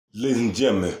Ladies and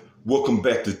gentlemen, welcome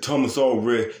back to Thomas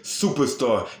Allred,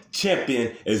 Superstar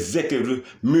Champion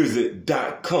Executive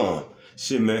Music.com.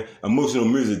 Shit, man,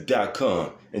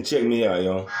 emotionalmusic.com. And check me out,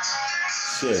 y'all.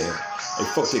 Shit. Hey,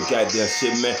 fuck that goddamn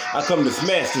shit, man. I come to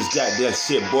smash this goddamn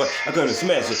shit, boy. I come to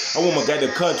smash it. I want my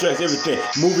goddamn contracts, everything.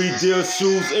 Movie deals,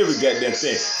 shoes, every goddamn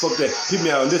thing. Fuck that. Keep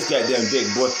me out on this goddamn dick,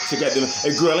 boy. Shit, goddamn.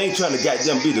 Hey, girl, I ain't trying to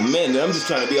goddamn be the man. I'm just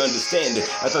trying to be understanding.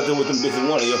 I thought that was them bitches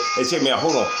wanted, yo. Hey, check me out.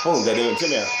 Hold on, goddamn.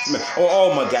 Check me out. I want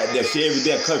all my goddamn shit, every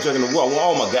damn contract in the world. I want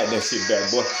all my goddamn shit back,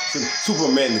 boy. Shit,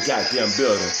 Superman in the goddamn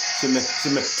building. Shit, man.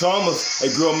 Thomas,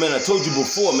 hey, girl, man, I told you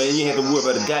before, man, you ain't have to worry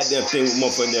about the goddamn thing with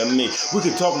motherfucking damn me. We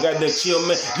can talk goddamn chill,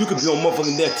 man. You can be on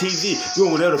motherfucking that TV,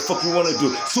 doing whatever the fuck you want to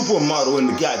do. Supermodel in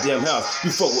the goddamn house.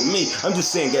 You fuck with me. I'm just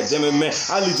saying, goddamn it, man.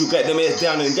 I lead you goddamn ass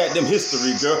down in goddamn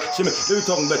history, girl. Shit, man, they be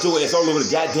talking about your ass all over the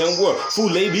goddamn world.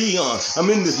 Fool beyond. I'm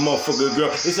in this motherfucker, girl.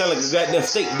 It sound like a goddamn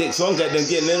steak dick, so I'm goddamn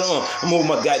getting it on. I'm over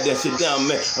my goddamn shit down,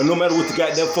 man. And no matter what the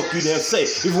goddamn fuck you damn say,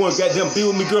 if you want to goddamn be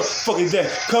with me, girl, fuck it down.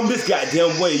 Come this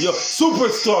goddamn way, yo.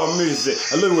 Superstar music.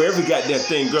 I live with every goddamn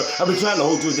thing, girl. I've been trying to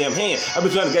hold your damn hand. I've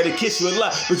been trying to goddamn kiss you a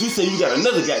lot, but you say you got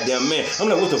another goddamn man. I'm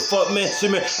like, what the fuck, man?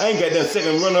 Shit, man, I ain't goddamn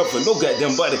second run up for no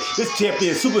goddamn body. This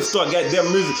champion superstar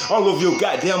goddamn music all over your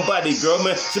goddamn body, girl,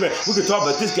 man. Shit, man, we can talk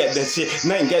about this goddamn shit.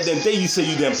 Night and goddamn day you say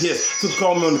you damn pissed. So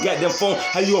call me on the goddamn phone.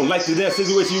 How you don't like the damn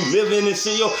situation you live in and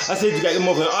shit, yo? I said you got them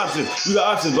motherfucking options. You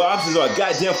got options, but options are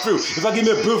goddamn fruit. If I give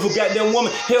me a beautiful goddamn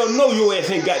woman, hell no, your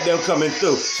ass ain't goddamn coming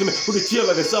through. Shit, man, we can chill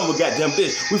like a son of a goddamn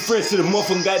bitch. We friends to the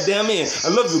motherfucking goddamn end.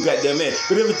 I love you, goddamn man.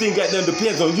 But everything goddamn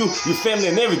depends on you, your family,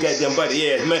 and every goddamn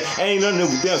body ass, man. I ain't none of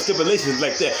them damn stipulations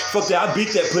like that. Fuck that, I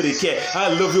beat that putty cat. I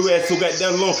love your ass so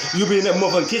goddamn long. You be in that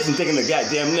motherfucking kitchen taking a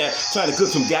goddamn nap, trying to cook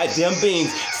some goddamn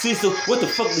beans. Cecil, what the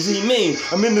fuck does he mean?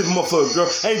 I'm in this motherfucker, girl.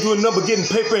 I ain't doing nothing but getting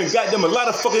paper and goddamn a lot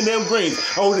of fucking damn greens.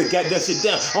 I hold that goddamn shit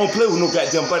down. I don't play with no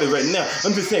goddamn body right now.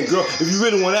 I'm just saying, girl, if you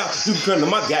really want out, you can come to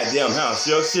my goddamn house,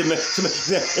 yo. Shit, man.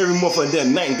 Every motherfucking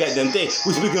damn night and goddamn day,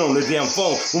 we speaking on the damn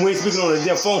phone. When we ain't speaking on the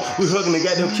damn phone, we hugging the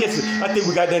goddamn kissing. I think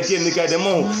we goddamn getting the goddamn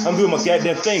on. I'm doing my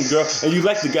goddamn thing, girl, and you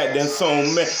like the goddamn song,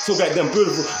 man. So goddamn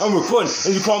beautiful. I'm recording,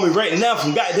 and you call me right now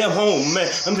from goddamn home, man.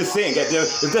 I'm just saying, goddamn,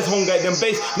 if that's home goddamn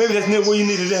base, maybe that's near where you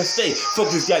need to damn stay. Fuck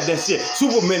this goddamn shit.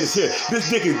 Superman is here. This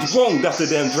dick is wrong, Dr.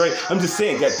 Damn Dre. I'm just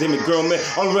saying, goddamn it, girl, man.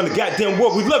 All around the goddamn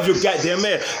world, we love your goddamn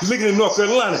ass. Living in North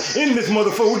Carolina, in this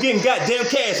motherfucker, we're getting goddamn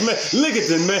cash, man. Look at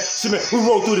this, man. Shit, man, we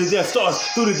roll through the damn stars,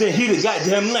 through the damn heat of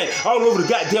goddamn night, all over the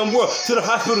goddamn world, to the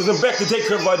hospitals and back to take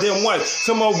care of our damn wives.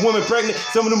 Some of our women pregnant,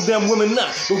 some of them damn women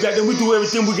not. But goddamn, we do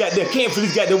everything we goddamn can for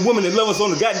these goddamn women that love us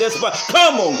on the goddamn spot.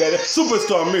 Come on, goddamn.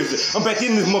 Superstar music. I'm back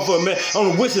in this motherfucker, man.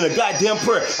 I'm wishing a goddamn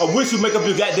prayer. I wish you make up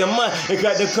your goddamn mind and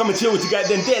goddamn come and chill with your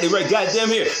goddamn daddy right goddamn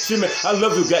here. Shit, man, I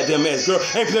love you goddamn ass, girl.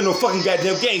 I ain't playing no fucking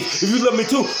goddamn games. If you love me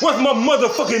too, what's my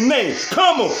motherfucking name?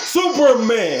 Come on,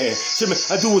 Superman. Shit, man,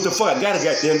 I do what the fuck I gotta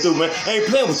goddamn do, man. I ain't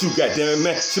playing with you, goddamn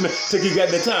man. Shit, man, take your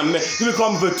goddamn time, man. You been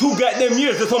calling me for 2 goddamn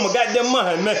years. That's on my goddamn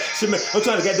mind, man. Shit, man, I'm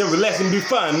trying to goddamn relax and be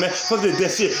fine, man. Fuck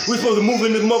that shit. We supposed to move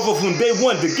in this motherfucker from day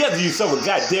one together, you son of a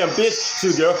goddamn bitch.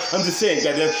 Shit, girl, I'm just saying,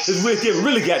 goddamn, it's really getting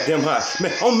really goddamn hot.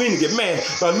 Man, I don't mean to get mad,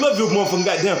 but I love your motherfucking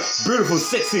goddamn beautiful,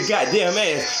 sexy goddamn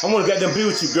ass. I want to goddamn be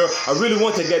with you, girl. I really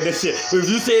want that goddamn shit. But if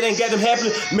you say it ain't goddamn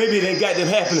happening, maybe it ain't goddamn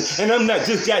happening. And I'm not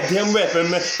just goddamn rapping,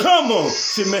 man. Come on.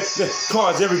 Shit, man.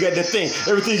 Cars, every goddamn thing.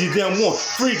 Everything you damn want.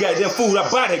 Free goddamn food. I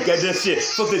buy that goddamn shit.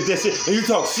 Fuck that shit. And you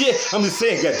talk shit, I'm just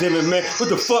saying, goddamn it, man. What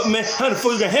the fuck, man? How the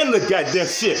fuck you gonna handle that goddamn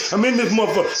shit? I'm in this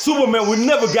motherfucker. Superman would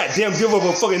never goddamn give up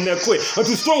and fucking that quick. I'm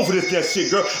too strong for this damn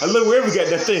shit, girl. I love every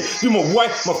goddamn thing. You my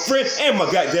wife, my friend, and my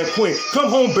goddamn queen. Come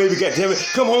home, baby, goddamn it.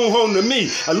 Come home to me.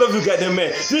 I love you, goddamn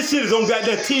man. This shit is on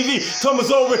goddamn TV.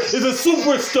 Thomas Allred is a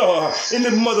superstar in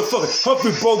this motherfucker.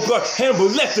 Humphrey Bogart, Hannibal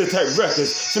Lecter type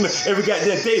records. See, man, every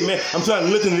goddamn day, man, I'm trying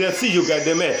to look into that, see you,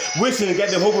 goddamn man. Wishing and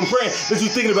goddamn hope and praying that you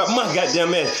thinking about my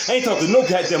goddamn ass. I ain't talking to no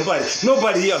goddamn body,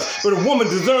 nobody else. But a woman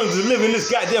deserves to live in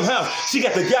this goddamn house. She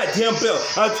got the goddamn belt.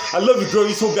 I love you, girl.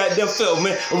 You so goddamn felt,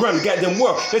 man. Around the goddamn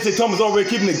world. They say Thomas Allred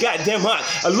keeping it goddamn hot.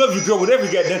 I love you, girl, with every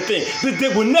goddamn thing. This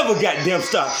dick will never goddamn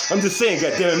stop. I'm just saying,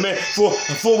 goddamn it, man.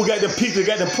 Before we got them peak the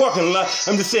goddamn parking lot,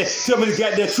 I'm just saying, tell me the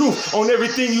goddamn truth on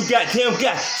everything you goddamn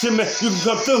got. Shit, man, you can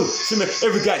come through. Shit, man,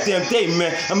 every goddamn day,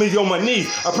 man. I'm on my knees.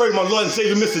 I pray to my Lord and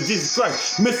Savior, Mr. Jesus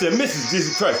Christ. Mr. and Mrs.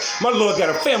 Jesus Christ. My Lord got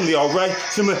a family, all right.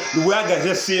 Shit, man, the way I got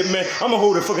that shit, man, I'm gonna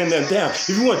hold it fucking them down. If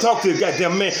you want to talk to the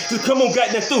goddamn man, just come on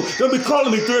goddamn through. Don't be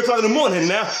calling me 3 o'clock in the morning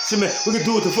now. Shit, man, we can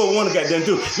do what the fuck we want to goddamn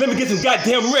do. Let me get some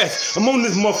goddamn rest. I'm on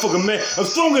this motherfucker, man. I'm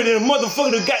stronger than a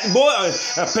motherfucker that got, boy.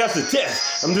 I passed the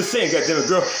test. I'm just saying, goddamn it,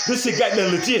 girl. This shit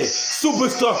goddamn legit.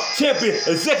 Superstar, champion,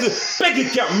 executive, bank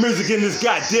account music in this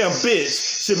goddamn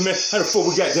bitch. Shit, man, how the fuck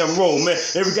we goddamn roll, man?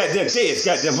 Every goddamn day it's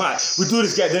goddamn hot. We do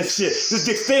this goddamn shit. This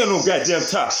dick stay on no goddamn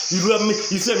top. You love me?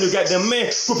 You send me a goddamn man.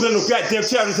 Quit playing no goddamn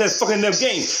childish ass fucking them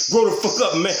games. Grow the fuck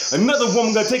up, man. Another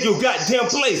woman gonna take your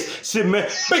goddamn place. Shit, man.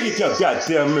 Make it your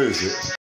goddamn music.